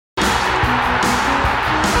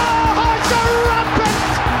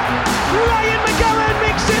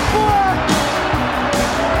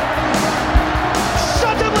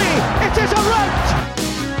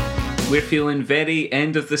We're feeling very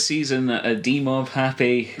end of the season, a D-Mob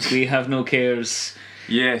happy, we have no cares.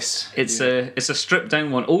 Yes. It's a stripped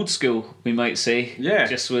down one, old school, we might say. Yeah.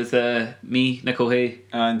 Just with me, Nicol Hay.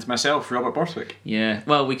 And myself, Robert Borthwick. Yeah,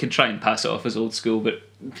 well, we could try and pass it off as old school, but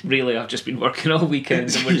really I've just been working all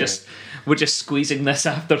weekend and we're just squeezing this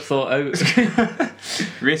afterthought out.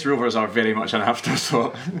 Wraith Rovers are very much an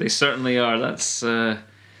afterthought. They certainly are. That's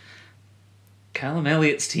Callum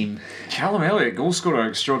Elliott's team. Callum Elliott, goal scorer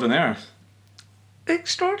extraordinaire.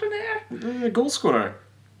 Extraordinaire. Goal scorer.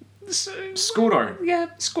 Scorer. Yeah,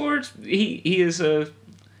 scored. He's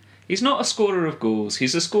not a scorer of goals.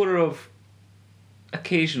 He's a scorer of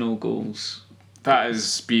occasional goals. That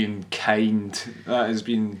has been kind. That has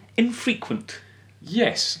been Infrequent.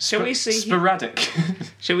 yes. Shall we say sporadic?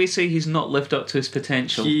 Shall we say he's not lived up to his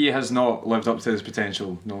potential? He has not lived up to his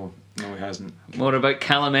potential. No, he hasn't. More about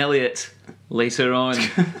Callum Elliott later on.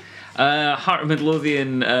 Heart of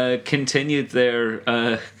Midlothian continued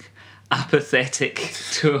their apathetic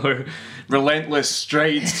tour. Relentless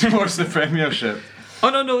strides towards the Premiership. Oh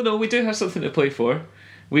no, we do have something to play for.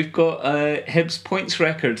 We've got Hibs' points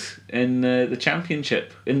record in the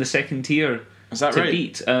Championship in the second tier. Is that to right?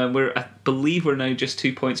 beat. I believe we're now just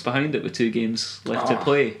 2 points behind it with 2 games left to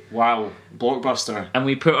play. Wow, blockbuster. And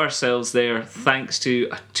we put ourselves there thanks to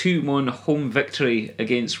a 2-1 home victory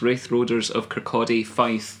against Wraith Roders of Kirkcaldy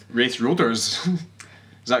Fife. Wraith Roders.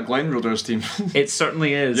 Is that Glenn Roders' team? It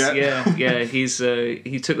certainly is. Yeah.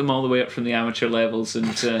 He took them all the way up from the amateur levels,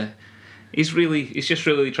 and he's just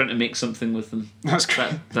really trying to make something with them. That's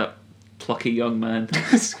great. That plucky young man.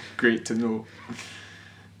 That's great to know.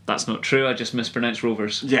 That's not true. I just mispronounced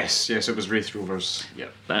Rovers. Yes, it was Wraith Rovers.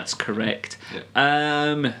 Yep, that's correct.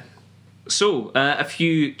 Yep. So a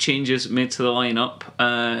few changes made to the lineup.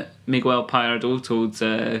 Miguel Pallardo told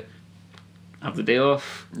have the day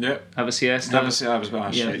off. Yep. Have a siesta. I was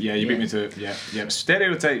shit. Yeah, you beat me to it. Yeah.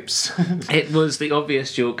 Stereotypes. It was the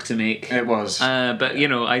obvious joke to make. It was. But you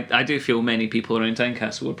know, I do feel many people around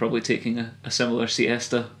Tynecastle were probably taking a similar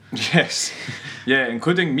siesta. Yes. Yeah,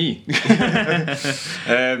 including me.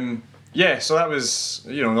 Yeah, so that was,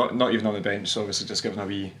 not even on the bench, so obviously just giving a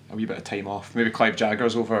wee bit of time off. Maybe Clive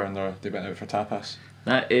Jagger's over and they went out for tapas.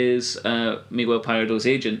 That is Miguel Pallardo's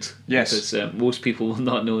agent. Yes. Because most people will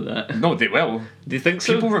not know that. No, they will. Do you think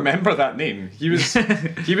so? People remember that name. He was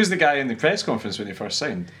the guy in the press conference when he first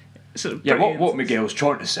signed. Yeah, what Miguel's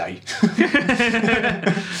trying to say.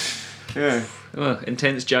 Yeah. Oh,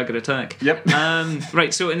 intense Jagger attack. Yep.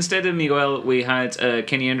 Right, so instead of Miguel, we had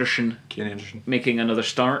Kenny Anderson making another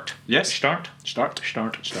start. Yes. Start. Start.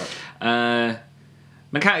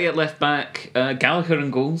 McCarthy at left back, Gallagher in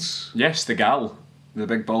goals. Yes, the gal. The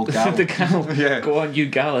big bald gal. The gal. Yeah. Go on, you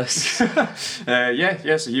Gallus. So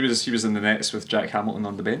he was in the nets with Jack Hamilton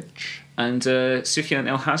on the bench. And Sufyan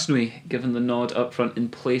El Hasnoui given the nod up front in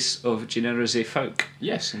place of Generose Fauk.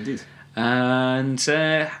 Yes, indeed. And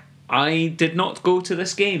I did not go to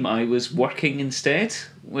this game. I was working instead,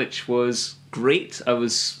 which was great. I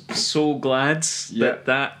was so glad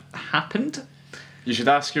that happened. You should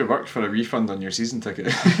ask your work for a refund on your season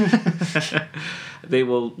ticket. They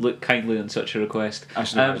will look kindly on such a request. I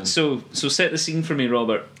should imagine. So set the scene for me,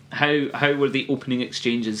 Robert. How were the opening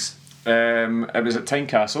exchanges? It was at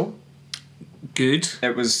Tynecastle. Good.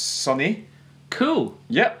 It was sunny. Cool.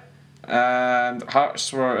 Yep. And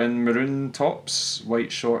Hearts were in maroon tops,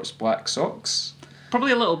 white shorts, black socks.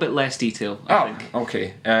 Probably a little bit less detail, I think.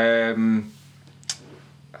 Okay.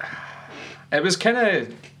 It was kind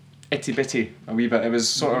of itty-bitty a wee bit. It was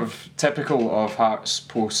sort of typical of Hearts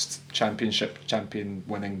post-championship champion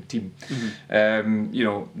winning team.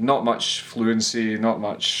 Mm-hmm. Not much fluency, not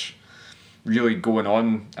much really going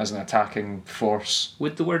on as an attacking force.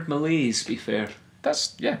 Would the word malaise be fair?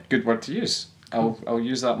 That's, good word to use. I'll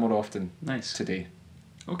use that more often. Nice. Today.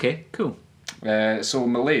 Okay, cool. So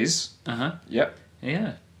Malaise. Uh-huh. Yep.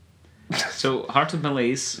 Yeah. So Heart of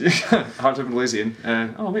Malaise. Heart of Malaysian.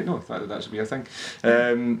 Wait, no, that should be a thing.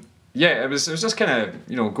 It was just kind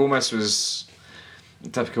of, Gomez was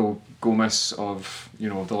typical Gomez of,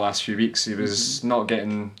 the last few weeks. He was not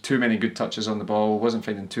getting too many good touches on the ball, wasn't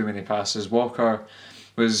finding too many passes. Walker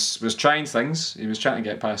was trying things. He was trying to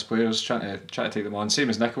get past players, trying to take them on. Same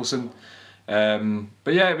as Nicholson.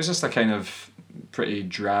 But yeah, it was just a kind of pretty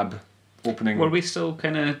drab opening. Were we still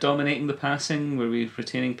kind of dominating the passing? Were we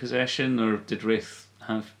retaining possession, or did Wraith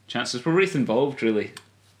have chances? Were Wraith involved, really?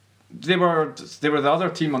 They were the other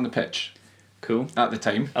team on the pitch. Cool. At the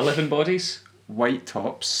time. 11 bodies. White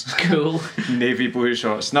tops. Cool. Navy blue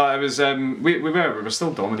shorts. No, it was we were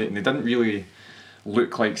still dominating. They didn't really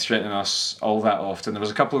look like threatening us all that often. There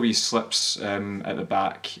was a couple of wee slips at the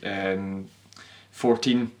back.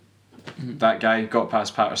 14 that guy. Got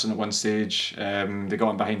past Patterson at one stage. They got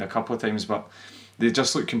him behind a couple of times, but they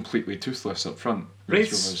just look completely toothless up front.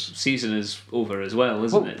 Wraith's season is over as well,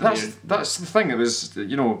 isn't it? That's the thing. It was,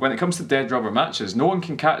 when it comes to dead rubber matches, no one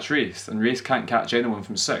can catch Wraith, and Wraith can't catch anyone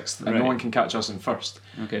from 6th, and no one can catch us in 1st.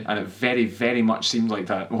 Okay. And it very, very much seemed like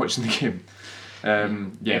that watching the game.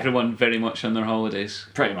 Everyone very much on their holidays.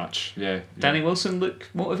 Pretty much, yeah. Danny Wilson look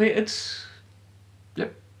motivated?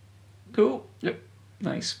 Yep. Cool. Yep.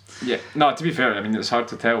 Nice. Yeah. No, to be fair, I mean, it's hard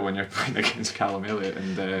to tell when you're playing against Callum Elliott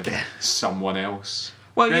and someone else.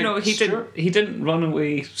 Well, he didn't run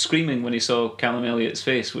away screaming when he saw Callum Elliott's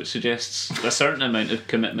face, which suggests a certain amount of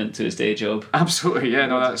commitment to his day job. Absolutely, yeah.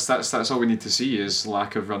 No, that's all we need to see is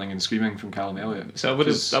lack of running and screaming from Callum Elliott. So I would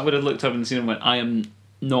have looked up and seen him and went, I am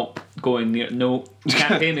not going near. No, you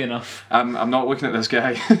can't pay me enough. I'm not looking at this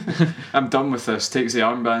guy. I'm done with this. Takes the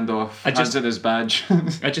armband off. Hands in his badge.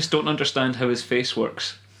 I just don't understand how his face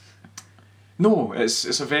works. No,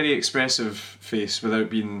 it's a very expressive face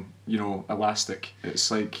without being, elastic.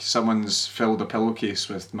 It's like someone's filled a pillowcase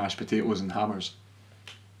with mashed potatoes and hammers.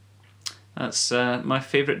 That's my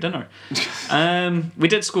favourite dinner. We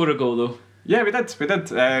did score a goal though. Yeah, we did.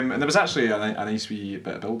 And there was actually a nice wee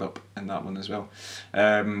bit of build-up in that one as well.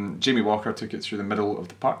 Jamie Walker took it through the middle of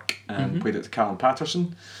the park and played it to Callum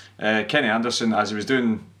Patterson. Kenny Anderson, as he was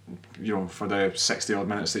doing, for the 60-odd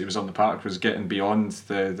minutes that he was on the park, was getting beyond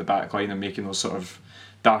the back line and making those sort of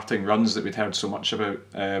darting runs that we'd heard so much about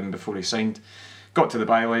before he signed. Got to the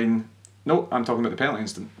byline. No, I'm talking about the penalty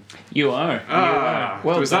incident. You are.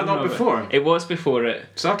 Well, was that not before? It was before it.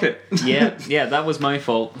 Suck it. Yeah, that was my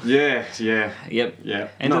fault. Yeah. Yep. Yeah.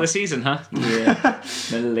 End of the season, huh? Yeah.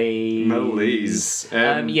 Malaise.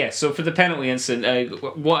 So for the penalty incident,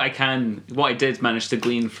 what I did manage to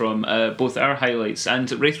glean from both our highlights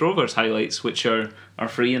and Wraith Rovers highlights, which are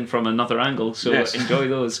free and from another angle, so enjoy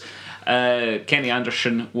those. Kenny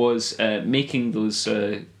Anderson was making those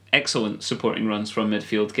excellent supporting runs from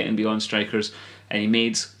midfield, getting beyond strikers, and he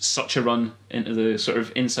made such a run into the sort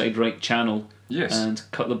of inside right channel and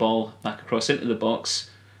cut the ball back across into the box.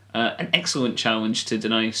 An excellent challenge to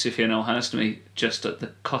deny Sufyan El Hasmi just at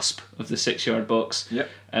the cusp of the 6-yard box. Yep.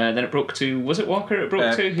 Then it broke to, was it Walker it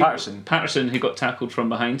broke to? Patterson, who got tackled from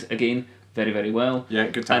behind again. Very, very well. Yeah,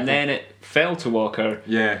 good tackle. And then it fell to Walker,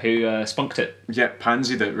 who spunked it. Yeah,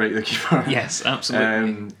 pansied it right at the keeper. Yes,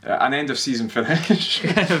 absolutely. An end of season finish.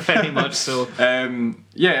 Very much so.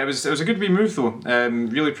 It was a good wee move though.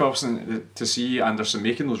 Really promising to see Anderson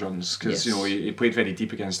making those runs because he played very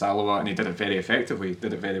deep against Alloa and he did it very effectively.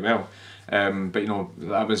 Did it very well. But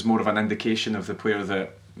that was more of an indication of the player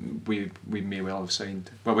that we may well have signed.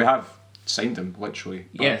 But we have signed him literally.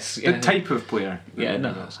 Yes, the type of player. Yeah,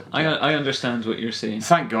 no, I understand what you're saying.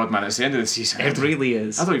 Thank God, man! It's the end of the season. It really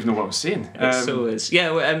is. I don't even know what I'm saying. It so is.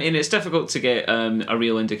 Yeah, I mean, it's difficult to get a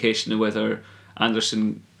real indication of whether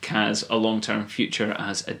Anderson has a long-term future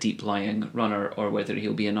as a deep-lying runner or whether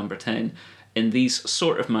he'll be a number 10 in these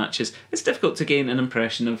sort of matches. It's difficult to gain an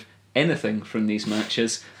impression of anything from these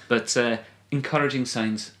matches, but encouraging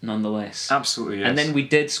signs nonetheless. Absolutely, yes. And then we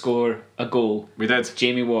did score a goal. We did.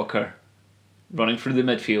 Jamie Walker running through the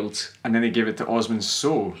midfield. And then he gave it to Osman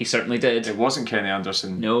Sow. He certainly did. It wasn't Kenny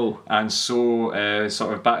Anderson. No. And Sow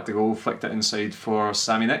sort of backed the goal, flicked it inside for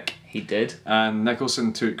Sammy Nick. He did. And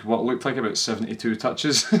Nicholson took what looked like about 72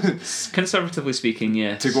 touches. Conservatively speaking,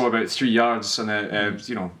 yes. To go about 3 yards and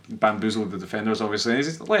bamboozled the defenders, obviously. And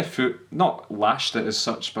his left foot, not lashed it as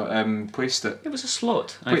such, but placed it. It was a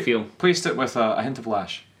slot, I feel. Placed it with a hint of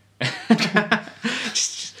lash.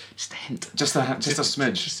 Just a hint. Just a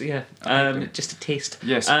smidge. Just a taste.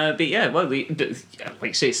 Yes. But yeah, well, like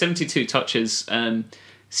you say, 72 touches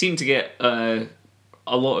seemed to get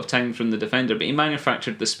a lot of time from the defender, but he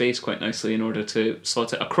manufactured the space quite nicely in order to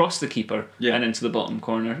slot it across the keeper and into the bottom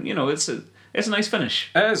corner. It's a nice finish.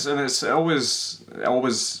 It is, and I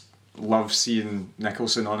always love seeing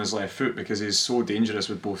Nicholson on his left foot because he's so dangerous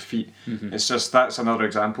with both feet. Mm-hmm. It's just that's another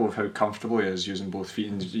example of how comfortable he is using both feet,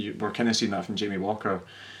 and we're kind of seeing that from Jamie Walker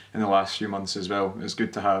in the last few months as well. It's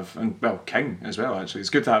good to have, and King as well actually. It's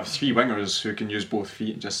good to have 3 wingers who can use both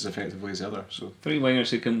feet just as effectively as the other. So 3 wingers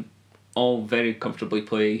who can all very comfortably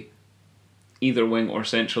play either wing or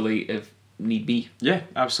centrally if need be. Yeah,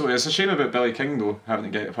 absolutely. It's a shame about Billy King though,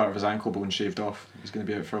 having to get a part of his ankle bone shaved off. He's going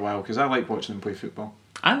to be out for a while because I like watching him play football.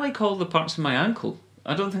 I like all the parts of my ankle.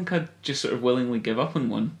 I don't think I'd just sort of willingly give up on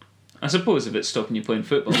one. I suppose if it's stopping you playing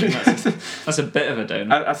football, that's a bit of a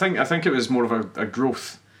downer. I think it was more of a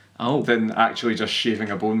growth. Than actually just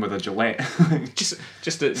shaving a bone with a Gillette.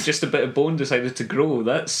 just a bit of bone decided to grow.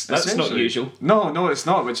 That's not usual. No, it's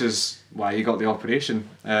not. Which is why you got the operation.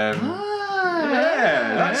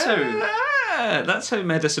 That's how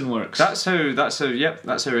medicine works. That's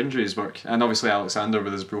how injuries work. And obviously Alexander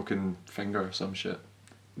with his broken finger or some shit.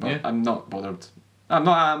 But I'm not bothered. I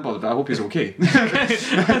am bothered, but I hope he's okay.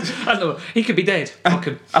 I don't know. He could be dead. Fuck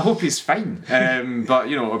him. I hope he's fine. But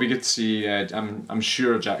it'll be good to see. I'm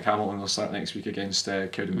sure Jack Hamilton will start next week against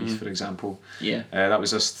Cowdenbeath, for example. Yeah. That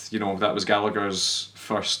was just that was Gallagher's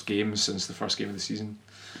first game since the first game of the season.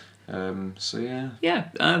 So yeah.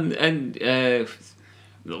 Yeah, and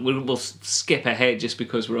we'll skip ahead just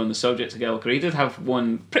because we're on the subject of Gallagher. He did have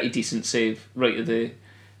one pretty decent save right at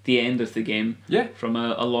the end of the game. Yeah. From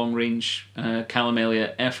a long range Callum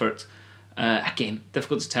Elliott effort. Again,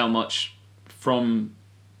 difficult to tell much from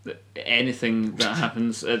anything that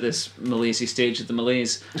happens at this Malaysia stage of the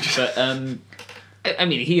Malaise. But I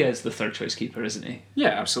mean, he is the third choice keeper, isn't he? Yeah,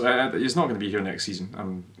 absolutely. He's not going to be here next season.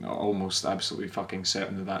 I'm almost absolutely fucking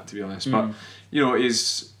certain of that, to be honest. But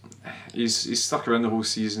he's stuck around the whole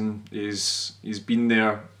season. He's been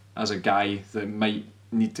there as a guy that might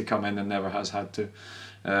need to come in and never has had to.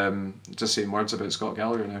 Just saying words about Scott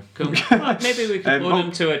Gallagher now. Cool. Well, maybe we could loan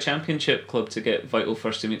him to a championship club to get vital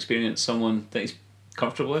first team experience. Someone that he's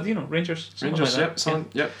comfortable with, Rangers. Rangers, like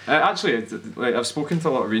yep. Actually, I've spoken to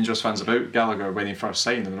a lot of Rangers fans about Gallagher when he first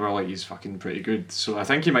signed, and they were like, he's fucking pretty good. So I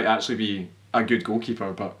think he might actually be a good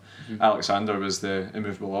goalkeeper, but Alexander was the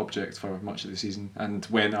immovable object for much of the season. And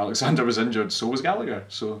when Alexander was injured, so was Gallagher.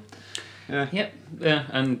 So, yeah. Yep, yeah,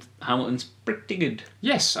 and Hamilton's pretty good.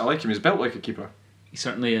 Yes, I like him. He's built like a keeper. He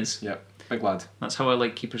certainly is. Yep, big lad. That's how I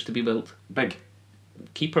like keepers to be built. Big.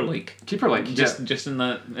 Keeper-like. Keeper-like, just in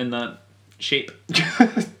that shape.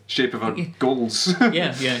 Shape of our goals.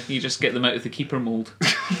 yeah, you just get them out of the keeper mould.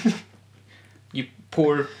 You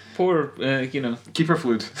pour keeper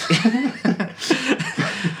fluid.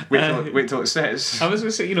 Wait till it sets. I was going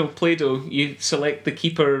to say, Play-Doh. You select the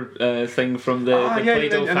keeper thing from the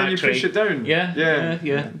Play-Doh factory, and then you push it down.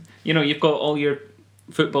 Yeah. You've got all your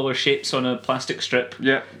footballer shapes on a plastic strip.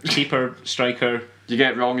 Yeah. Keeper, striker. You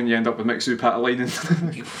get it wrong and you end up with Mixu Patalainen.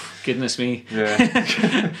 Goodness me.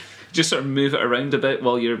 Yeah. Just sort of move it around a bit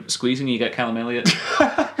while you're squeezing. You get Callum Elliott.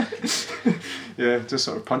 Yeah, just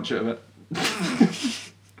sort of punch it a bit.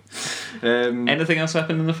 Anything else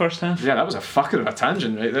happened in the first half? Yeah, that was a fucker of a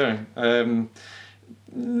tangent right there.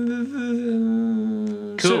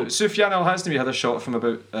 Cool. Soufiane El Hasnaoui had a shot from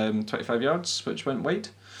about 25 yards, which went wide.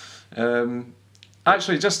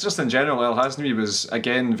 Actually, just in general, El Hasnaoui was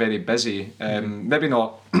again very busy. Maybe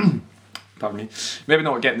not. Pardon me. Maybe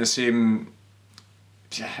not getting the same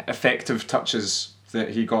effective touches that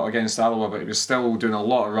he got against Alloa, but he was still doing a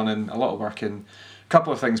lot of running, a lot of working. A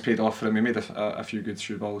couple of things paid off for him. He made a few good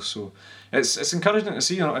through balls, so it's encouraging to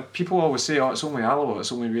see. People always say, "Oh, it's only Alloa,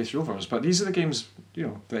 it's only Raith Rovers," but these are the games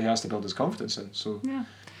that he has to build his confidence in. So yeah.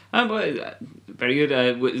 Very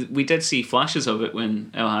good. We did see flashes of it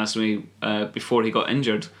when El Hasnaoui, before he got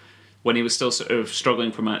injured, when he was still sort of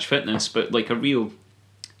struggling for match fitness. But like a real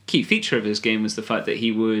key feature of his game was the fact that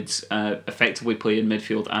he would effectively play in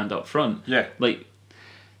midfield and up front. Yeah. Like,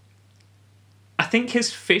 I think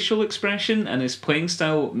his facial expression and his playing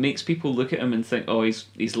style makes people look at him and think, oh,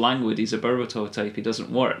 he's languid, he's a Berbatov type, he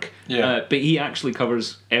doesn't work. Yeah. But he actually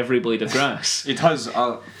covers every blade of grass. He does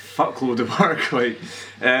a fuckload of work.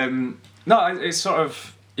 No, it's sort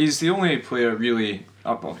of, he's the only player really.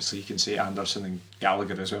 Obviously, you can say Anderson and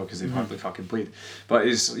Gallagher as well because they've hardly fucking played. But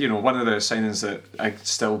he's one of the signings that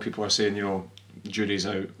still people are saying jury's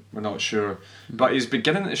out, we're not sure. But he's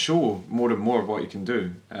beginning to show more and more what he can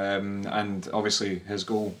do. And obviously his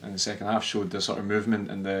goal in the second half showed the sort of movement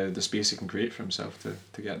and the space he can create for himself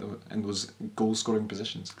to get in those goal scoring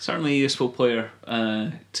positions. Certainly a useful player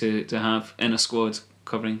to have in a squad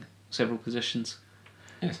covering several positions.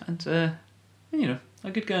 Yes. And a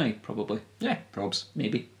good guy, probably. Yeah, probs.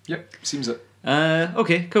 Maybe. Yep, seems it.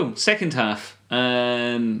 Okay, cool. Second half.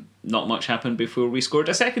 Not much happened before we scored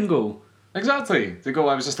a second goal. Exactly, the goal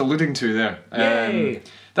I was just alluding to there. Yay!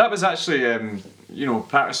 That was actually,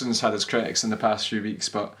 Patterson's had his critics in the past few weeks,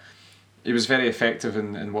 but he was very effective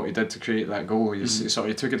in what he did to create that goal. He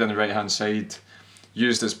took it down the right hand side,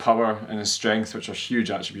 used his power and his strength, which are huge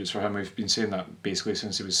attributes for him. We've been saying that basically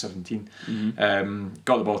since he was 17.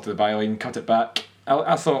 Got the ball to the byline, cut it back.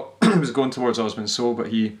 I thought it was going towards Osman Sow, but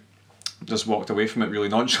he just walked away from it really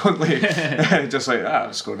nonchalantly. Just like,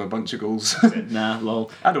 I've scored a bunch of goals. Nah,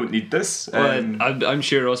 lol. I don't need this. I'm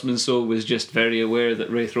sure Osman Sow was just very aware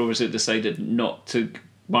that Raith Rovers had decided not to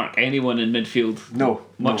mark anyone in midfield.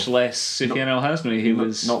 Much less Soufiane El Hasnaoui. He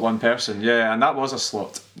was not one person. Yeah, and that was a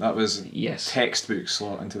slot. That was yes, textbook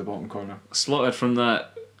slot into the bottom corner. Slotted from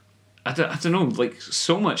that. I don't know, like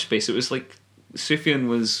so much space. It was like Soufiane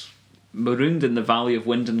was marooned in the Valley of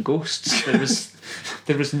Wind and Ghosts.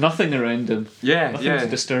 There was nothing around him. Yeah, nothing yeah. to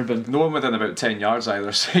disturb him. No one within about 10 yards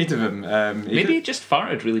either side of him. Maybe he just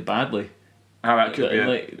farted really badly. Oh, that could be it.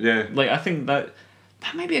 Like, yeah. Like, I think that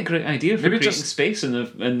might be a great idea for Maybe creating just- space in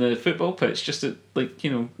the football pitch. Just at, like,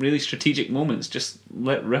 you know, really strategic moments. Just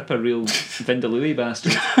let rip a real Vindaloo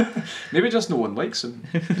bastard. Maybe just no one likes him.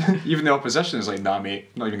 Even the opposition is like, nah, mate,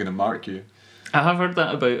 not even going to mark you. I have heard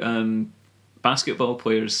that about basketball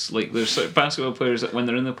players. Like, there's sort of basketball players that when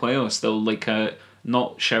they're in the playoffs, they'll like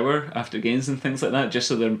not shower after games and things like that, just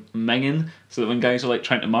so they're minging. So that when guys are like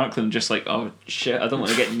trying to mark them, just like, oh shit, I don't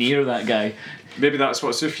want to get near that guy. Maybe that's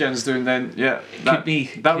what Sufjan's doing then. Yeah, Could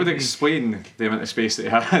be. That would explain the amount of space that he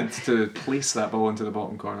had to place that ball into the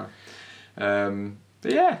bottom corner.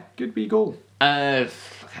 But yeah, good wee goal. And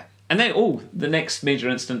then, the next major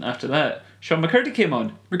incident after that, Sean McCurdy came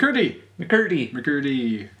on. McCurdy. McCurdy.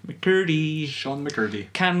 Sean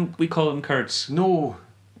McCurdy. Can we call him Kurds? No.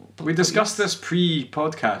 We discussed this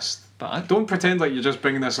pre-podcast. But Don't pretend like you're just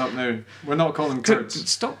bringing this up now. We're not calling him Kurds.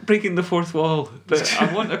 Stop breaking the fourth wall. But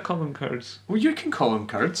I want to call him Kurds. Well, you can call him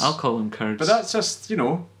Kurds. I'll call him Kurds. But that's just, you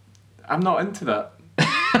know, I'm not into that.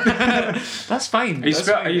 That's fine. Are you, That's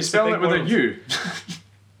fine. are you It's a spelling big it with a world. U?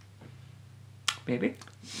 Maybe.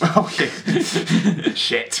 Okay.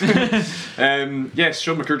 Shit. Yes,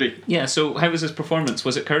 Sean McCurdy. Yeah, so how was his performance?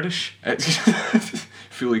 Was it Kurdish?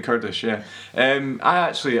 Fully Kurdish, yeah.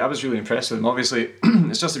 I was really impressed with him. Obviously,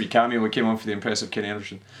 it's just a wee cameo. He came on for the impressive Kenny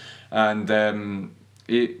Anderson. And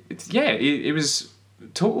he was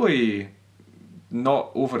totally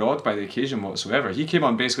not overawed by the occasion whatsoever. He came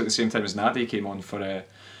on basically at the same time as Nadi came on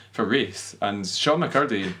for Wraith, and Sean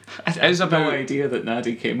McCurdy I have no idea that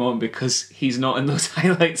Nadi came on because he's not in those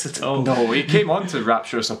highlights at all. No, he came on to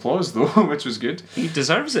rapturous applause though, which was good. He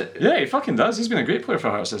deserves it. Yeah, he fucking does. He's been a great player for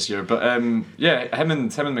Hearts this year. But yeah, him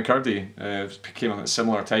and McCurdy came on at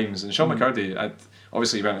similar times, and Sean McCurdy,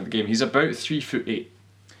 obviously he ran at the game. He's about 3'8",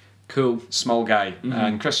 Cool. small guy,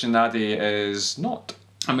 and Christian Nadi is not.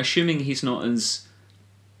 I'm assuming he's not as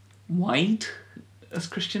wide as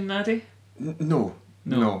Christian Nadi. No.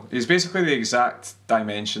 He's basically the exact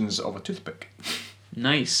dimensions of a toothpick,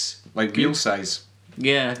 Nice. like wheel size.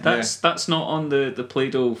 Yeah, that's not on the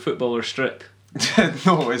Play-Doh footballer strip.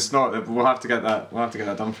 No, it's not. We'll have to get that. We'll have to get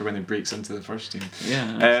that done for when he breaks into the first team.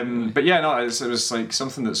 Yeah. But yeah, no, it was like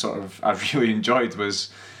something that sort of I really enjoyed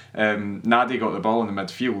was. Nadi got the ball in the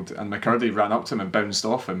midfield and McCurdy ran up to him and bounced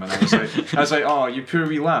off him, and I was like, oh, you poor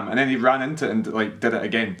wee lamb, and then he ran into it and like did it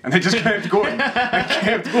again, and they just kept going and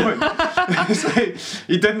kept going. It's like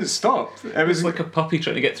he didn't stop. It was like a puppy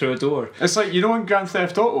trying to get through a door. It's like, you know, in Grand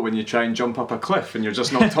Theft Auto when you try and jump up a cliff and you're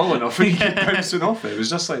just not tall enough and you keep bouncing off it. It was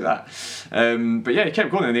just like that. But yeah, he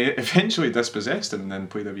kept going and he eventually dispossessed him and then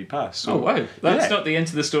played a wee pass. So, Oh wow, that's not the end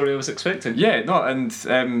of the story I was expecting. yeah, no,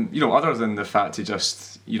 and you know, other than the fact he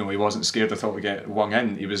just, you know, he wasn't scared at all to get wung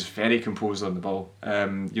in, he was very composed on the ball.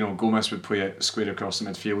 You know, Gomez would play it square across the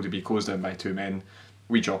midfield, he'd be closed in by two men.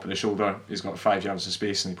 We drop at the shoulder, he's got 5 yards of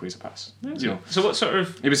space and he plays a pass. You know, So what sort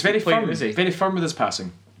of he was very player firm, is he? very firm with his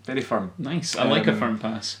passing, very firm. Nice. I like a firm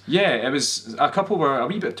pass. Yeah, it was a couple were a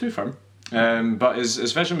wee bit too firm, but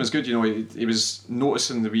his vision was good. You know, he was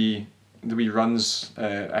noticing the wee runs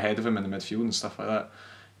ahead of him in the midfield and stuff like that.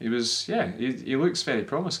 He was, yeah, he looks very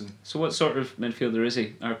promising. So what sort of midfielder is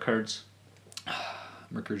he? Our Kurds.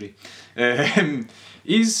 McCurdy.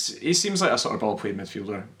 He seems like a sort of ball playing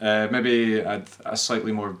midfielder. Maybe a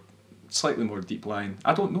slightly more deep line.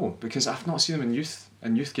 I don't know because I've not seen him in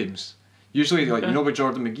youth games. Usually, like, you know, with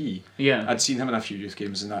Jordan McGee, Yeah. I'd seen him in a few youth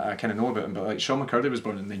games and I kind of know about him. But like Sean McCurdy was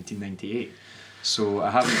born in 1998, so I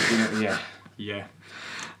haven't seen it. Yeah.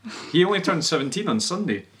 He only turned 17 on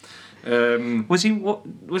Sunday. Was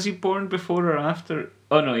he born before or after?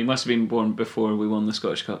 Oh no, he must have been born before we won the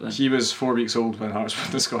Scottish Cup then. He was 4 weeks old when Hearts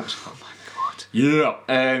won the Scottish Cup. Oh my god. Yeah.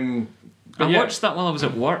 I watched that while I was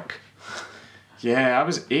at work. Yeah, I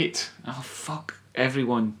was 8. Oh fuck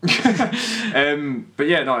everyone. But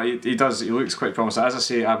yeah, no, he does. He looks quite promising. As I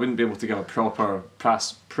say, I wouldn't be able to give a proper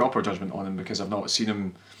judgment on him because I've not seen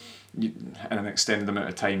him in an extended amount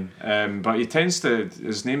of time. But he tends to,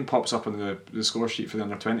 his name pops up on the score sheet for the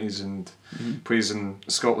under-20s and plays in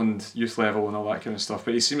Scotland youth level and all that kind of stuff.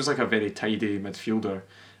 But he seems like a very tidy midfielder.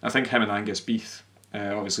 I think him and Angus Beath,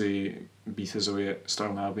 obviously Beath is away at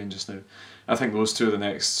Stirling Albion just now. I think those two are the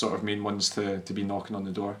next sort of main ones to be knocking on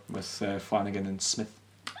the door with Flanagan and Smith.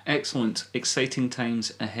 Excellent. Exciting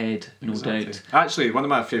times ahead, no doubt. Actually, one of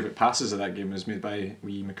my favourite passes of that game was made by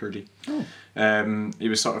wee McCurdy. He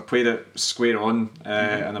was sort of played it square on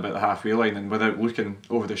and about the halfway line, and without looking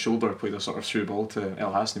over the shoulder, played a sort of through ball to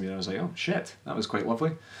El Hasnaoui, and I was like, oh shit, that was quite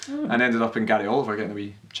lovely. And ended up in Gary Oliver getting a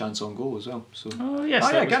wee chance on goal as well. So. Oh yes.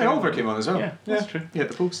 Gary Oliver came on as well. Yeah, that's true. He hit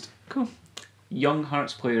the post. Cool. Young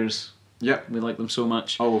Hearts players. Yep. We like them so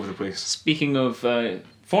much. All over the place. Speaking of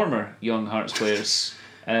former Young Hearts players.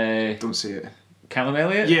 Don't say it. Callum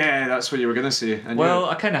Elliott? Yeah, that's what you were going to say. Well,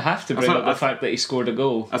 I kind of have to bring up the fact that he scored a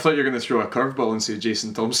goal. I thought you were going to throw a curveball and say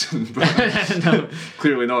Jason Thompson, but no.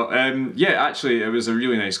 Clearly not. Yeah, actually, it was a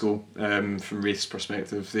really nice goal from Wraith's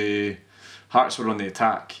perspective. The Hearts were on the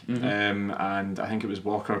attack, and I think it was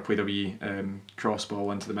Walker played a wee cross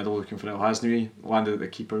ball into the middle looking for El Hasnaoui, landed at the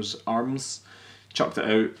keeper's arms, chucked it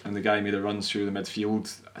out, and the guy made a run through the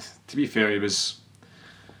midfield. To be fair,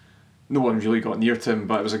 no one really got near to him,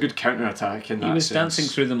 but it was a good counter-attack in that sense. He was dancing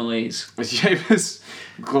through the malaise. Yeah, he was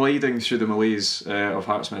gliding through the malaise of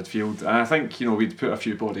Hearts midfield. And I think, we'd put a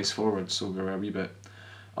few bodies forward, so we were a wee bit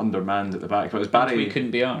undermanned at the back. But it was Barry... We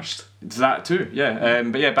couldn't be arsed. That too, yeah.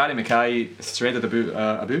 But yeah, Barry Mackay threaded the boot...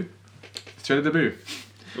 Threaded the boot.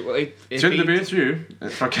 Threaded the boot through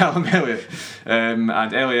for Callum Elliott. And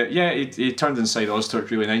Elliott, yeah, he turned inside Ozturk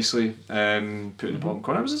really nicely, put in the bottom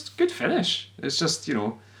corner. It was a good finish. It's just,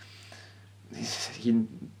 he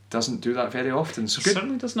doesn't do that very often. So he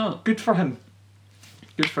certainly does not. Good for him.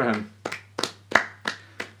 Good for him.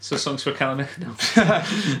 So songs for Callum. No.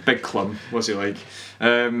 Big clum, what's he like?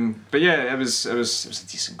 But yeah, it was a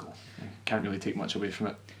decent goal. Can't really take much away from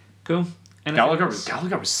it. Cool. Gallagher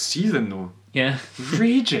was seething though. Yeah.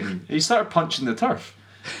 Raging. He started punching the turf.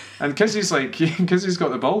 And because he's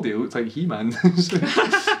got the bald, he looked like He-Man.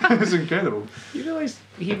 It was incredible. You realise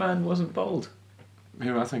He-Man wasn't bald? Who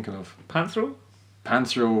am I thinking of? Panthro?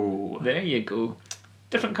 Panthro. There you go.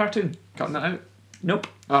 Different cartoon. Cutting that out? Nope.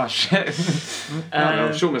 Oh shit.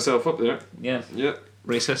 I'll show myself up there. Yeah. Yeah.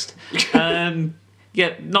 Racist.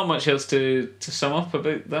 Yeah, not much else to sum up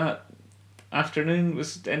about that afternoon.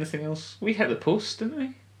 Was anything else? We hit the post, didn't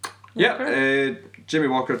we? Yeah, Jamie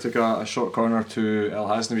Walker took a short corner to El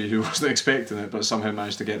Hasnaoui, who wasn't expecting it, but somehow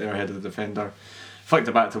managed to get there ahead of the defender. Flicked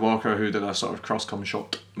it back to Walker, who did a sort of cross-come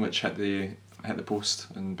shot, which hit the post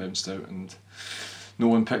and bounced out, and no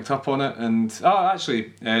one picked up on it. And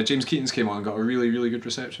actually, James Keatons came on and got a really, really good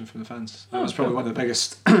reception from the fans. That was probably one of the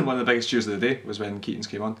biggest cheers of the day was when Keatons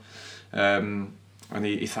came on, and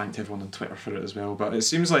he thanked everyone on Twitter for it as well. But it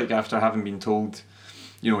seems like after having been told,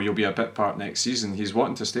 you'll be a bit part next season, he's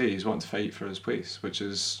wanting to stay. He's wanting to fight for his place, which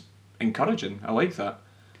is encouraging. I like that.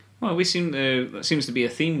 Well, that seems to be a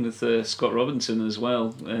theme with Scott Robinson as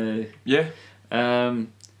well. Yeah.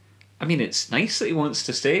 I mean, it's nice that he wants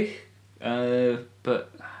to stay,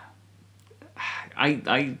 but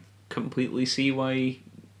I completely see why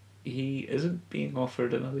he isn't being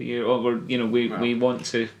offered another year. Or we want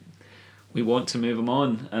to move him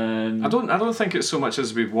on. I don't think it's so much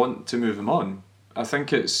as we want to move him on. I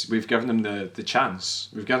think it's we've given him the chance.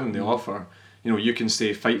 We've given him the offer. You can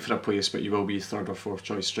stay, fight for a place, but you will be third or fourth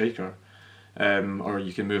choice striker, or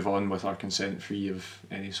you can move on with our consent, free of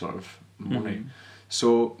any sort of money. Mm-hmm.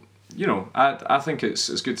 So. I think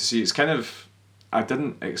it's good to see. It's kind of, I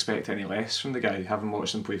didn't expect any less from the guy. Having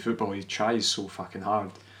watched him play football, he tries so fucking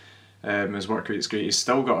hard. His work rate's great. He's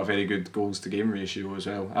still got a very good goals to game ratio as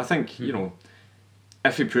well. I think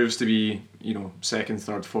if he proves to be second,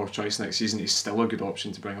 third, fourth choice next season, he's still a good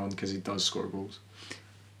option to bring on because he does score goals.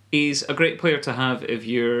 He's a great player to have if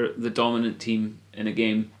you're the dominant team in a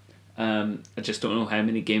game. I just don't know how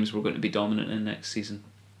many games we're going to be dominant in next season.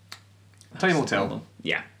 Time will tell.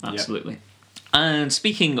 Yeah, absolutely. Yep. And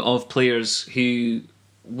speaking of players who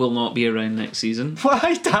will not be around next season.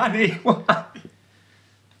 Why, Danny? Why?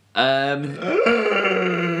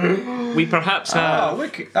 We perhaps have...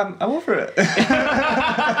 look, I'm over it.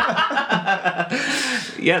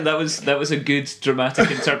 Yeah, that was a good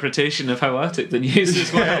dramatic interpretation of how I took the news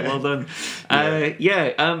as well. Well done.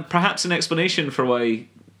 Perhaps an explanation for why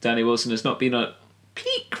Danny Wilson has not been at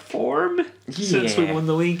peak form since we won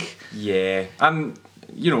the league. Yeah.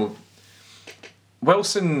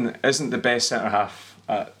 Wilson isn't the best centre-half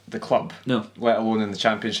at the club. No. Let alone in the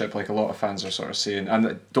Championship, like a lot of fans are sort of saying.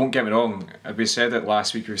 And don't get me wrong, we said it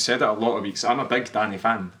last week, we've said it a lot of weeks. I'm a big Danny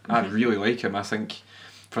fan. Mm-hmm. I really like him. I think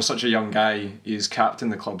for such a young guy, he's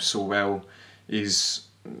captained the club so well. He's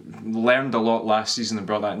learned a lot last season and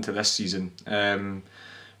brought that into this season.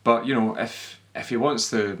 But, if he wants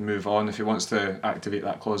to move on, if he wants to activate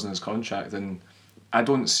that clause in his contract, then I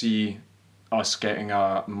don't see us getting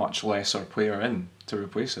a much lesser player in to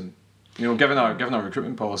replace him. given our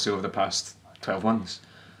recruitment policy over the past 12 months.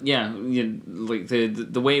 Yeah, like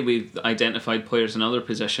the way we've identified players in other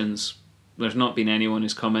positions, there's not been anyone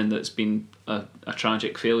who's come in that's been a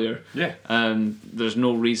tragic failure. Yeah. There's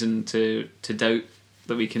no reason to doubt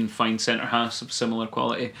that we can find centre halves of similar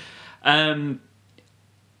quality.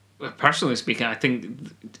 Personally speaking, I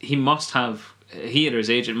think he or his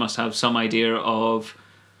agent must have some idea of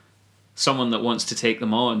someone that wants to take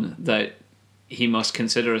them on, that he must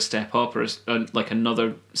consider a step up or like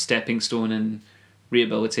another stepping stone in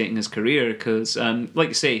rehabilitating his career, because like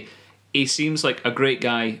you say, he seems like a great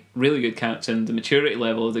guy, really good captain. The maturity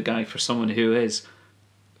level of the guy for someone who is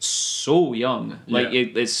so young,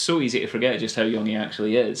 it's so easy to forget just how young he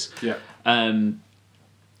actually is.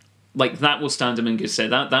 Like that will stand him in good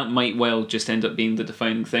stead. That might well just end up being the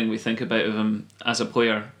defining thing we think about of him as a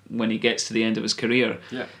player when he gets to the end of his career.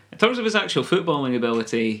 In terms of his actual footballing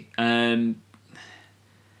ability,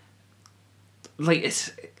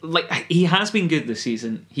 he has been good this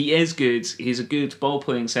season. He is good. He's a good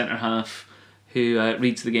ball-playing centre-half who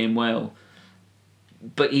reads the game well.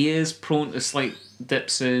 But he is prone to slight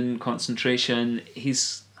dips in concentration.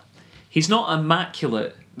 He's not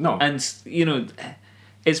immaculate. No. And,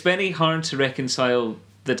 it's very hard to reconcile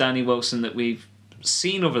the Danny Wilson that we've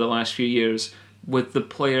seen over the last few years with the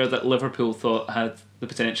player that Liverpool thought had the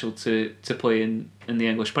potential to play in the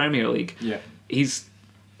English Premier League. Yeah. He's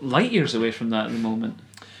light years away from that at the moment.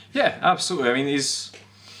 Yeah, absolutely. I mean, this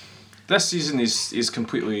season he's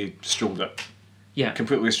completely strolled it. Yeah,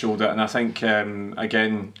 completely strolled it, and I think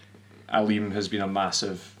again, Alim has been a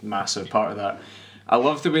massive, massive part of that. I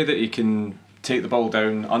love the way that he can take the ball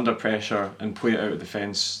down under pressure and play it out of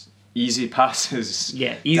defence. Easy passes.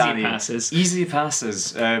 Yeah, easy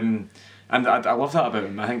passes. And I love that about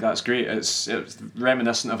him. I think that's great. It's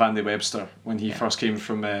reminiscent of Andy Webster when he first came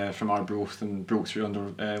from Arbroath and broke through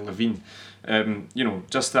under Levine.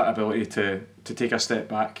 Just that ability to take a step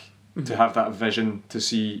back, to have that vision, to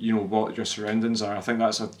see what your surroundings are. I think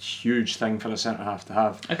that's a huge thing for a centre half to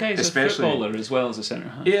have. Okay, he's a footballer as well as a centre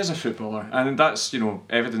half. He is a footballer, and that's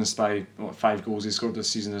evidenced by 5 goals he scored this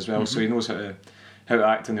season as well. So he knows how to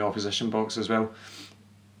act in the opposition box as well.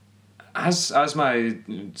 As my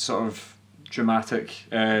sort of dramatic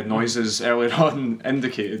noises earlier on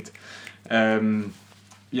indicated, I'm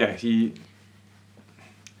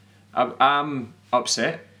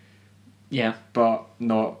upset. Yeah, but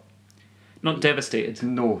not devastated.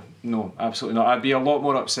 No, absolutely not. I'd be a lot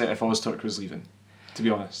more upset if Ozturk was leaving, to be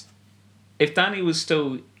honest. If Danny was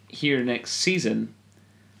still here next season,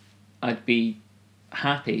 I'd be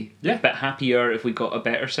happy. Yeah. But happier if we got a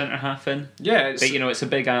better centre half in. Yeah, but it's a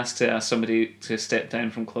big ask to ask somebody to step down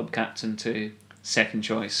from club captain to second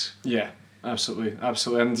choice. Yeah, absolutely.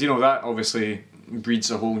 And that obviously breeds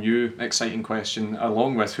a whole new exciting question,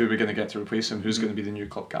 along with who we're going to get to replace him. Who's going to be the new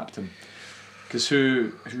club captain? Because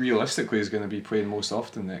who realistically is going to be playing most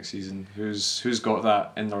often next season? Who's got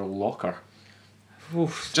that in their locker?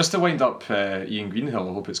 Oof. Just to wind up Ian Greenhill,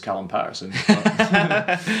 I hope it's Callum Patterson.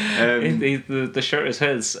 The shirt is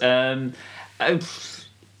his.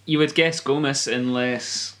 You would guess Gomez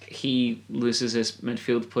unless he loses his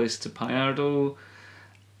midfield place to Payardo.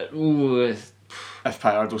 Ooh. If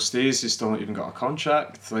Payardo stays, he's still not even got a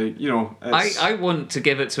contract. I want to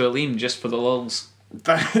give it to Alim just for the lulz.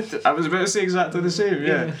 I was about to say exactly the same.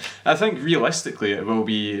 Yeah. I think realistically it will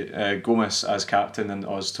be Gomez as captain and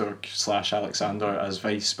Ozturk / Alexander as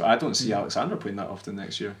vice, but I don't see Alexander playing that often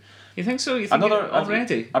next year. You think so? You think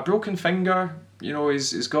already? A broken finger.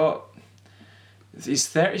 He's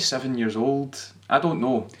 37 years old. I don't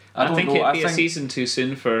know. I think it'd be a season too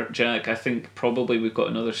soon for Jack. I think probably we've got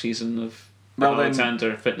another season of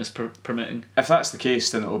Alexander fitness permitting. If that's the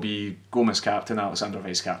case, then it'll be Gomez captain, Alexander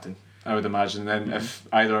vice captain, I would imagine. Then if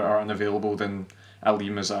either are unavailable, then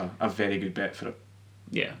Alim is a very good bet for it.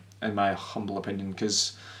 Yeah. In my humble opinion,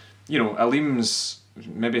 because Alim's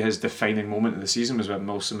maybe his defining moment of the season was when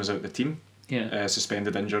Milsom was out the team. Yeah.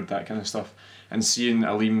 Suspended, injured, that kind of stuff. And seeing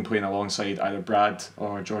Alim playing alongside either Brad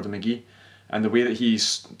or Jordan McGee, and the way that he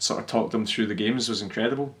sort of talked them through the games was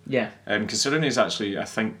incredible. Yeah. Considering he's actually, I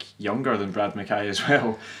think, younger than Brad Mackay as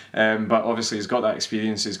well. But obviously he's got that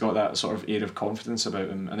experience, he's got that sort of air of confidence about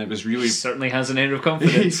him, and it was really... He certainly has an air of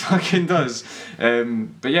confidence. He fucking does.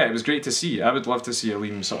 But yeah, it was great to see. I would love to see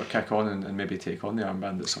Alim sort of kick on and maybe take on the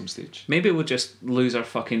armband at some stage. Maybe we'll just lose our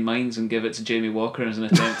fucking minds and give it to Jamie Walker as an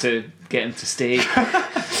attempt to get him to stay.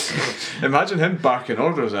 Imagine him barking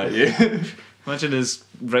orders at you. Imagine his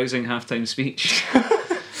rousing halftime speech.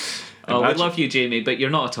 We love you, Jamie, but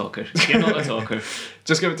you're not a talker. You're not a talker.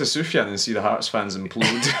 Just give it to Sufjan and see the Hearts fans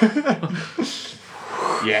implode.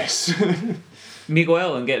 Yes.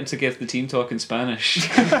 Miguel and get him to give the team talk in Spanish.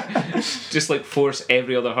 Just like force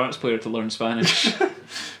every other Hearts player to learn Spanish.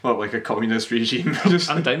 What, like a communist regime? Just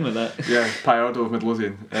I'm down with that. Yeah, Piardo of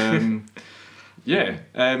Midlothian.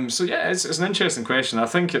 So yeah, it's an interesting question. I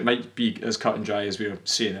think it might be as cut and dry as we were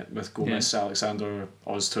saying it with Gomez, Alexander,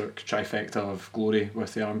 Ozturk, trifecta of glory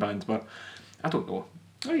with the armband, but I don't know.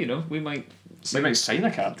 Oh, you know, we might sign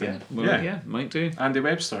a captain. Yeah, might do. Andy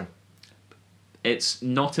Webster. It's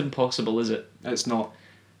not impossible, is it? It's not.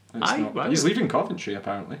 He's leaving Coventry,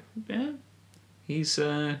 apparently. Yeah. He's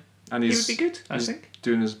and he would be good, I think.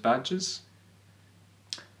 Doing his badges.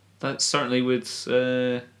 That certainly would,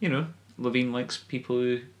 Levine likes people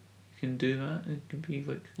who can do that. It can be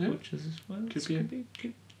like coaches as well.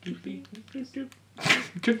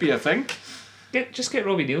 Could be a thing. Just get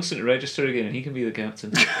Robbie Nielsen to register again and he can be the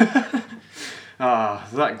captain.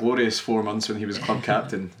 That glorious 4 months when he was club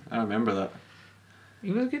captain. I remember that.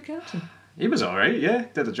 He was a good captain. He was alright, yeah.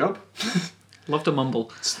 Did a job. Loved to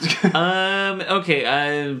mumble.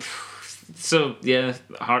 Okay, so yeah,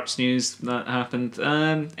 Hearts news, that happened.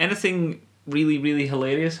 Anything really, really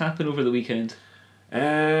hilarious happen over the weekend?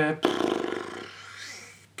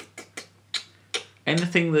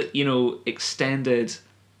 Anything that, extended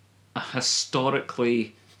a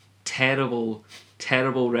historically terrible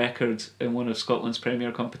record in one of Scotland's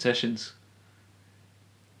premier competitions?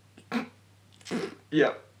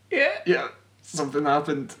 Yeah. Something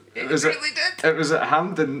happened. It really did. It was at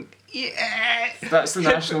Hampden. Yeah. That's the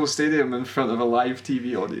national stadium in front of a live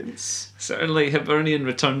TV audience. Certainly, Hibernian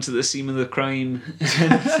returned to the scene of the crime.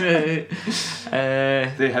 They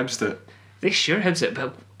hibsed it. They sure hibsed it,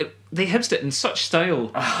 but they hibsed it in such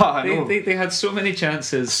style. I know. They had so many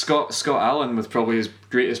chances. Scott Allen with probably his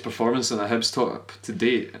greatest performance in a Hibs top to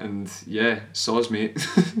date, and soz mate.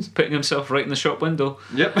 Putting himself right in the shop window.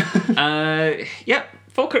 Yep.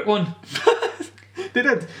 Falkirk won. They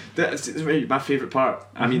did. That's my favourite part.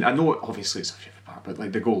 I mean, I know obviously it's a favourite part, but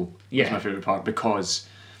like the goal was my favourite part because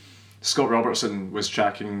Scott Robertson was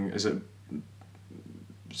tracking.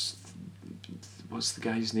 What's the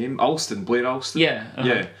guy's name? Blair Alston. Yeah. Uh-huh.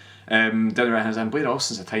 Yeah. Down around his hand. Blair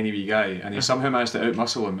Alston's a tiny wee guy, and he somehow managed to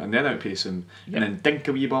outmuscle him and then outpace him, and then dink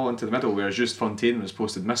a wee ball into the middle where Just Fontaine was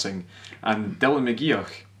posted missing, and Dylan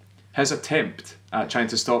McGeoch, his attempt at trying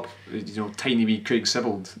to stop, tiny wee Craig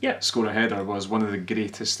Sibbald score a header was one of the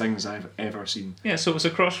greatest things I've ever seen. Yeah, so it was a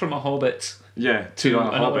cross from a Hobbit to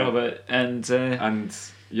another Hobbit, and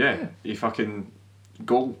he fucking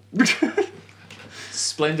goal.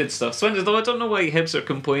 Splendid stuff. Splendid, though I don't know why Hibs are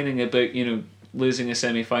complaining about, losing a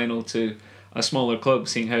semi-final to a smaller club,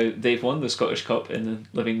 seeing how they've won the Scottish Cup in the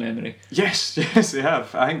living memory. Yes, they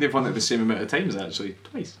have. I think they've won it the same amount of times, actually.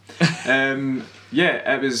 Twice.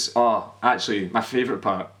 It was... actually, my favourite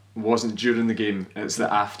part wasn't during the game, it's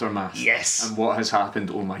the aftermath. Yes. And what has happened.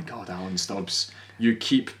 Oh my God, Alan Stubbs. You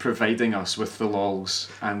keep providing us with the lols,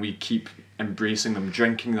 and we keep embracing them,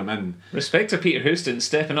 drinking them in. Respect to Peter Houston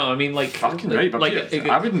stepping up. I mean, fucking right, but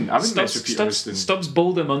I wouldn't mess with Peter Houston. Stubbs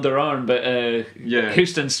bowled him underarm, but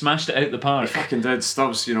Houston smashed it out the park. He fucking did.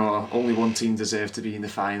 Stubbs, only one team deserved to be in the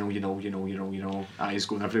final. Eyes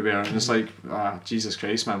going everywhere, and it's like, Jesus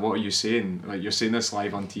Christ, man, what are you saying? Like, you're saying this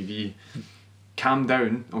live on TV. Calm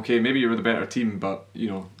down, okay? Maybe you're the better team, but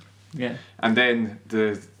Yeah. And then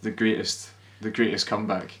the greatest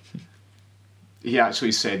comeback. He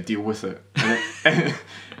actually said, "Deal with it."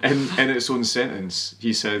 In its own sentence,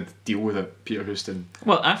 he said, "Deal with it, Peter Houston."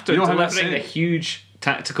 Well, after delivering a huge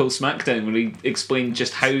tactical smackdown where he explained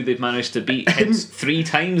just how they've managed to beat Hibs 3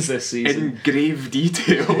 times this season. In grave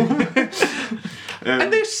detail.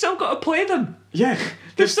 And they've still got to play them. Yeah.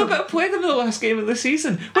 They've still got to play them in the last game of the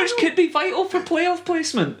season, which could be vital for playoff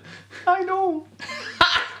placement. I know.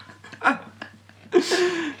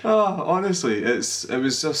 Honestly, it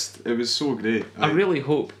was so great. I really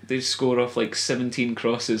hope they score off like 17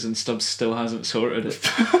 crosses and Stubbs still hasn't sorted it.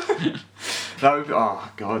 That would be,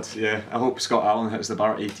 God, yeah. I hope Scott Allen hits the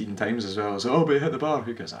bar 18 times as well. So, but he hit the bar.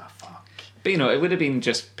 Who goes, fuck. But it would have been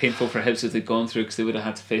just painful for Hibs if they'd gone through, because they would have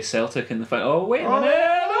had to face Celtic in the final. Oh, wait a minute!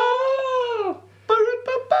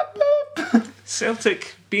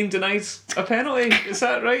 Celtic being denied a penalty. Is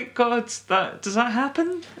that right? God, does that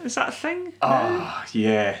happen? Is that a thing?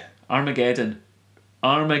 Yeah. Armageddon.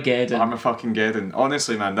 Arma-fucking-geddon.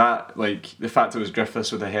 Honestly, man, that, the fact it was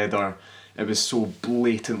Griffiths with a header, it was so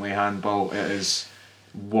blatantly handball. It is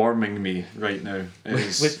warming me right now.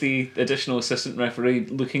 With the additional assistant referee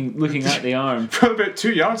looking at the arm. For about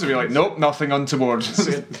 2 yards, and be like, nope, nothing untoward.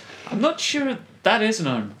 I'm not sure that is an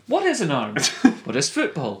arm. What is an arm? What is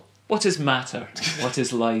football? What is matter? What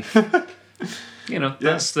is life?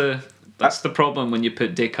 That's the That's the problem when you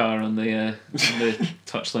put Descartes on the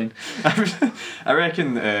touchline. I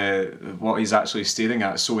reckon what he's actually staring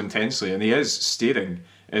at so intensely, and he is staring,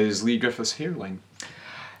 is Lee Griffiths' hairline.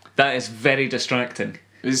 That is very distracting.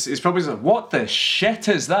 He's probably like, what the shit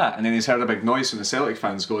is that? And then he's heard a big noise from the Celtic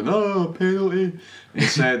fans going, oh, penalty. And he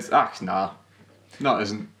said, nah, no it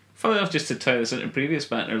isn't. Funny enough, just to tie this into previous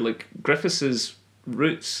banter, like Griffiths'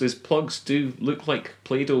 roots, his plugs do look like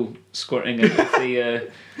Play-Doh squirting out of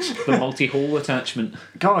the multi-hole attachment.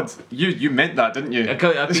 God, you meant that, didn't you?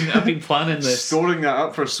 I've been planning this. Storing that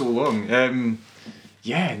up for so long.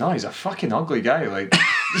 Yeah, no, he's a fucking ugly guy, like.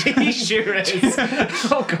 He sure is.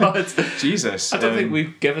 Oh God, Jesus. I don't think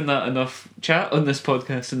we've given that enough chat on this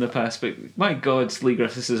podcast in the past, but my God, Lee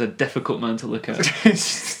Griffiths is a difficult man to look at.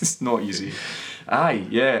 It's not easy. Aye,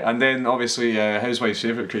 yeah, and then obviously Housewife's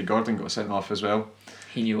favourite Craig Gordon got sent off as well.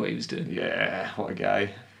 He knew what he was doing. Yeah, what a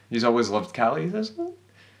guy. He's always loved Cali, isn't he?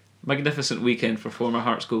 Magnificent weekend for former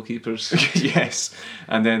Hearts goalkeepers. Yes,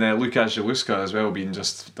 and then Lukas Jaluska as well, being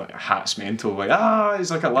just like hat's mental, like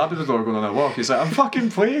he's like a Labrador going on a walk. He's like, I'm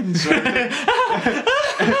fucking playing. So every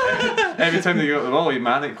time they got the ball, he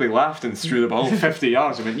manically laughed and threw the ball 50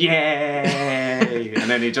 yards and went yay, and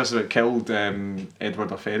then he just about killed Edward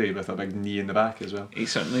Oferi with a big knee in the back as well. He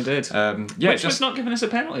certainly did. Which was not giving us a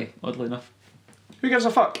penalty, oddly enough. Who gives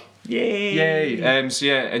a fuck? Yay! So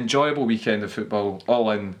yeah, enjoyable weekend of football.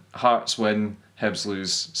 All in. Hearts win, Hibs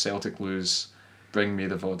lose, Celtic lose. Bring me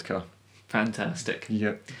the vodka. Fantastic.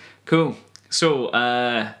 Yep. Cool. So,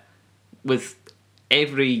 with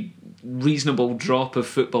every reasonable drop of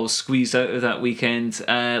football squeezed out of that weekend,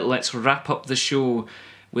 let's wrap up the show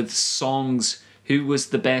with songs. Who was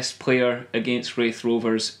the best player against Wraith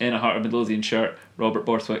Rovers in a Heart of Midlothian shirt? Robert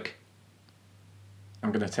Borthwick.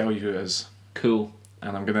 I'm going to tell you who it is. Cool.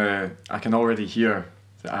 And I can already hear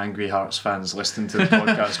the angry Hearts fans listening to the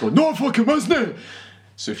podcast going, no, fucking wasn't it?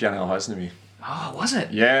 Soufiane El Hasnaoui. Oh, was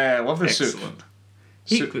it? Yeah, I love the soup.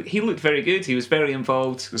 Excellent. He looked very good. He was very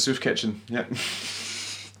involved. The Souf Kitchen, yeah.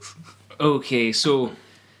 Okay, so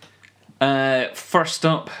first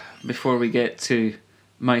up, before we get to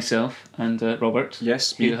myself and Robert,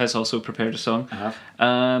 yes, who has also prepared a song. I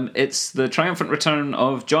have. It's the triumphant return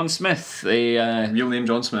of John Smith, real name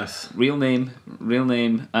John Smith. Real name,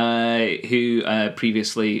 who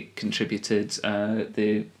previously contributed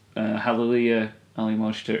the Hallelujah, Ali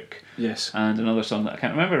Mojturk. Yes. And another song that I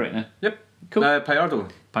can't remember right now. Yep. Cool.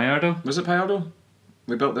 Payardo. Was it Payardo?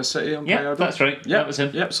 We built this city on Payardo? Yeah, that's right. Yep. That was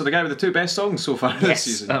him. Yep, so the guy with the two best songs so far this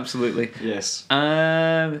season. Yes, absolutely. Yes.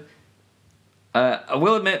 I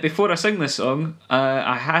will admit, before I sing this song,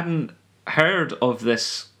 I hadn't heard of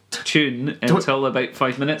this tune until about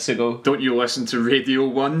 5 minutes ago. Don't you listen to Radio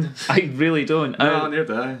 1? I really don't. No, neither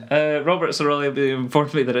do I. Robert Sorrelli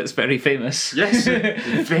informed me that it's very famous. Yes,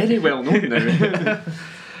 very well known now.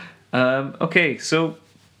 Okay, so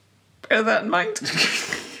bear that in mind.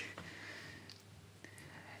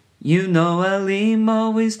 You know Aleem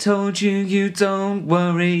always told you don't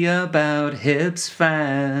worry about Hibs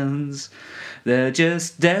fans. They're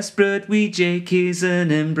just desperate wee jakies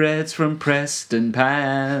and inbreds from Preston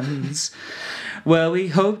pans. Well, we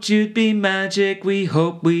hoped you'd be magic, we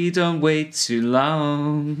hope we don't wait too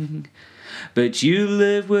long. But you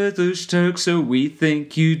live with Ushturk, so we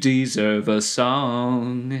think you deserve a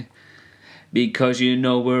song. Because you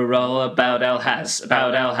know we're all about El Has,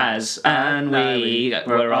 and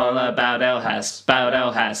we're all about El Has,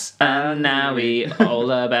 and now we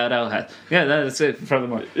all about El Has. Yeah, that's it.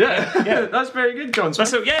 Furthermore, yeah, that's very good, John.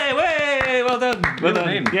 That's it. Yeah, way, well done, well done.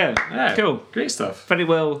 Name. Yeah, cool, great stuff. Very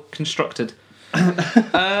well constructed. Robert,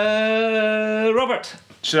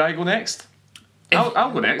 should I go next?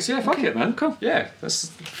 I'll go next. Yeah, fuck it, man. Cool. Yeah, that's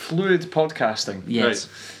fluid podcasting. Yes.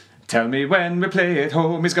 Right. Tell me when we play at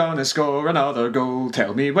home, he's gonna score another goal.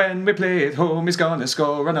 Tell me when we play at home, he's gonna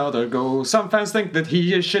score another goal. Some fans think that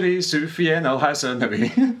he is shitty, Soufiane El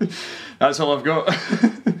Hasnaoui. That's all I've got.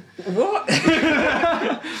 What?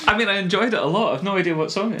 I mean, I enjoyed it a lot. I've no idea what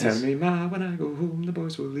song it is. Tell me, ma, when I go home, the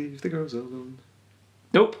boys will leave the girls alone.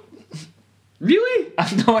 Nope. Really?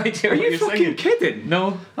 I've no idea. Are what you you're fucking singing. kidding?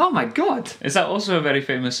 No. Oh my god. Is that also a very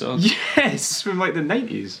famous song? Yes, from like the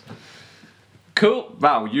 90s. Cool.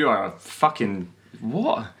 Wow, you are a fucking...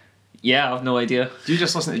 What? Yeah, I've no idea. Do you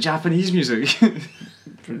just listen to Japanese music?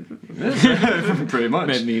 Pretty much.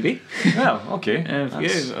 Maybe. Well, okay. Yeah,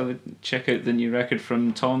 I would check out the new record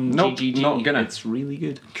from Tom Nope, GGG. not gonna. It's really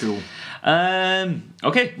good. Cool.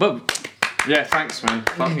 Okay, well, Yeah, thanks, man.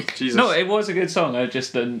 Fuck, Jesus. No, it was a good song. I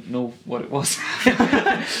just didn't know what it was.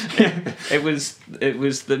 It was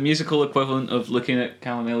the musical equivalent of looking at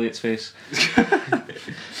Callum Elliott's face.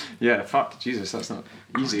 Yeah, fuck, Jesus, that's not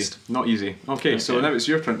easy. Not easy. Okay, so now it's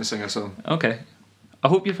your turn to sing a song. Okay. I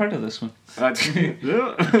hope you've heard of this one.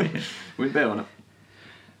 Wouldn't bet on it.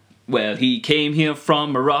 Well, he came here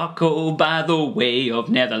from Morocco by the way of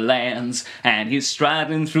Netherlands, and he's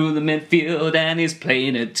striding through the midfield and he's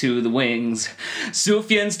playing it to the wings.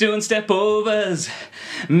 Sufjan's doing step-overs,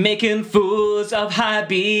 making fools of high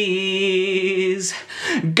bees.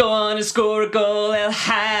 Gonna score a goal, El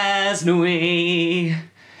Hasnaoui.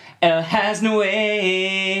 El Hasnaoui.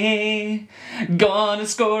 Gonna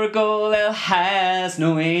score a goal, El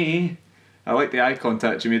Hasnaoui. I like the eye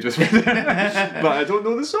contact you made with me there, but I don't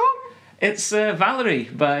know the song. It's Valerie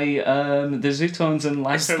by the Zootons and Is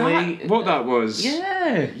Lasterly. that what that was?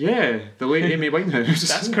 Yeah. Yeah, the late Amy Winehouse.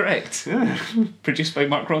 That's correct. Yeah. Produced by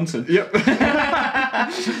Mark Ronson. Yep.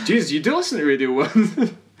 Jeez, you do listen to Radio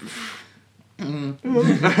 1.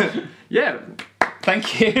 Yeah.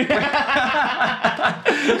 Thank you.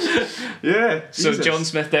 Yeah. So Jesus. John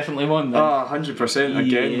Smith definitely won then. 100%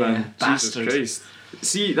 again, Yeah, man. bastard. Jesus Christ.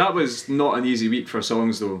 See, that was not an easy week for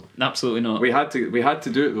songs, though. Absolutely not. We had to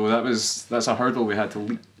do it though. That's a hurdle we had to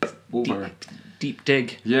leap over. Deep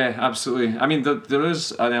dig. Yeah, absolutely. I mean, there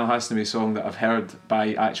is an El Hasnaoui song that I've heard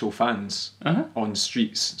by actual fans on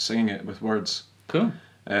streets singing it with words. Cool.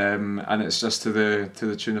 And it's just to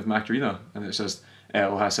the tune of Macarena, and it's just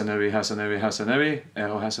El Hasnaoui, Hasnaoui, Hasnaoui,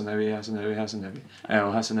 El Hasnaoui, Hasnaoui, Hasnaoui,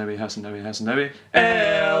 El Hasnaoui, Hasnaoui, Hasnaoui,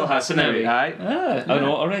 El Hasnaoui. Aye. I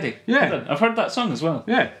know it already. Yeah. Well done. I've heard that song as well.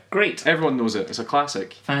 Yeah. Great. Everyone knows it. It's a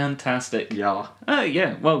classic. Fantastic. Yeah.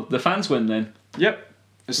 Yeah. Well, the fans win then. Yep.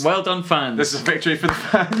 Well done, fans. This is a victory for the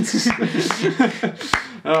fans.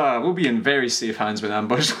 We'll be in very safe hands when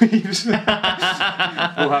Ambush leaves. We'll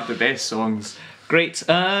have the best songs. Great.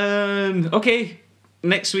 Okay.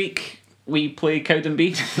 Next week we play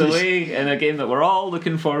Cowdenbeath away in a game that we're all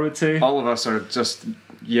looking forward to. All of us are just,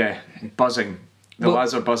 buzzing. The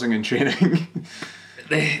lads are buzzing in training.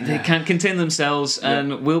 They can't contain themselves,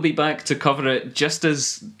 and we'll be back to cover it just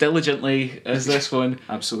as diligently as this one.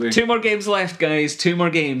 Absolutely. 2 more games left, guys. 2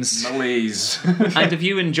 more games. Malaise. And if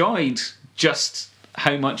you enjoyed just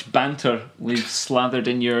how much banter we've slathered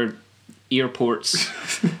in your earports,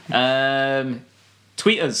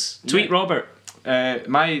 tweet us. Tweet Robert.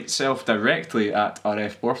 Myself directly at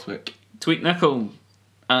RF Borthwick. Tweet Nickel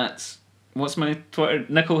at... What's my Twitter?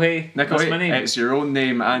 Nickel Hay. That's my name. It's your own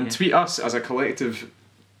name. And tweet us as a collective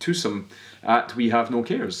twosome at We Have No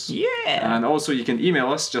Cares. Yeah. And also you can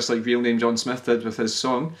email us, just like real name John Smith did with his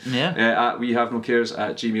song, at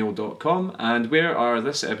wehavenocares@gmail.com. And where are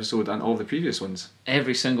this episode and all the previous ones?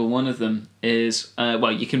 Every single one of them is...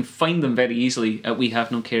 you can find them very easily at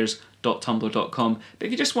wehavenocares.tumblr.com. But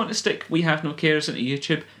if you just want to stick We Have No Cares into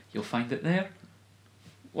YouTube, you'll find it there.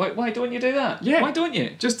 Why don't you do that? Yeah. Why don't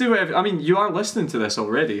you? Just do whatever. I mean, you are listening to this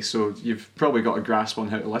already, so you've probably got a grasp on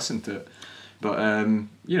how to listen to it. But,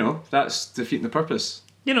 that's defeating the purpose.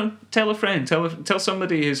 Tell a friend, tell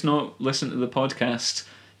somebody who's not listened to the podcast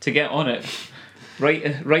to get on it. Right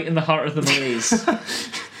in the heart of the malaise.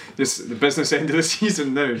 This the business end of the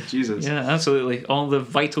season now. Jesus. Yeah, absolutely. All the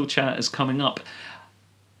vital chat is coming up.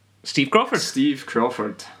 Steve Crawford. Steve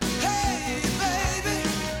Crawford.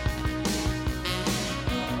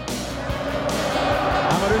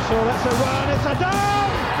 Amoruso, that's a run, it's a done!